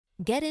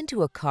Get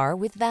into a car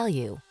with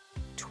value.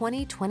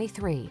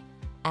 2023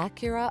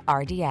 Acura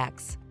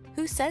RDX.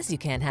 Who says you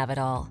can't have it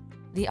all?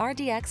 The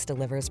RDX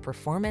delivers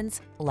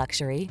performance,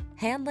 luxury,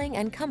 handling,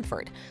 and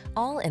comfort,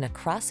 all in a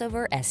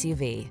crossover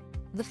SUV.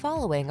 The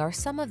following are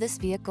some of this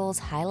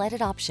vehicle's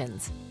highlighted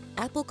options: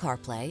 Apple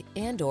CarPlay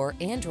and/or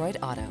Android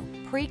Auto,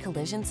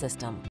 pre-collision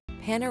system,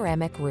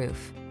 panoramic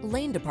roof,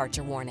 lane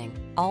departure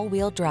warning,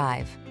 all-wheel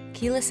drive,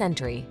 keyless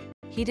entry,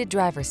 heated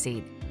driver's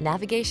seat,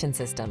 navigation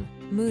system,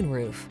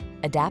 moonroof,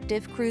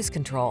 adaptive cruise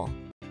control.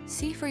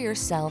 See for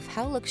yourself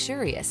how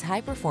luxurious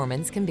high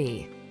performance can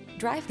be.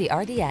 Drive the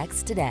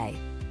RDX today.